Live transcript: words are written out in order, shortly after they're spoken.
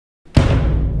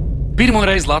Pirmo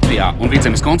reizi Latvijā un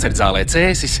Vidzemes koncerta zālē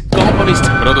Cēsīs komponists,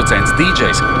 producents,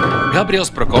 dīdžejs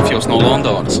Gabriels Prokofjevs no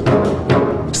Londonas.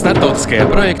 Startautiskajā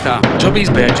projektā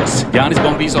Dejas, Jānis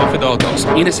Fedotavs,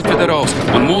 Inese Fedorovska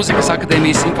un Mūzikas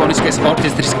akadēmijas simfoniskais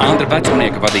orķestris Andra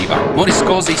Vecumnieka vadībā, Moris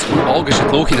Kozīs un Olga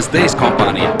Žetlūhinas Dejas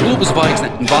kompānija, klubu zvaigzne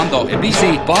Bando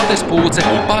Ebizī, Pārtes Pūce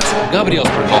un pats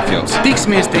Gabriels Prokofjevs.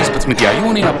 Tiksimies 13.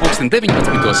 jūnijā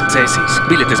 19. Cēsīs.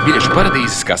 Biļetes biļešu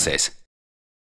paradīzes kasēs.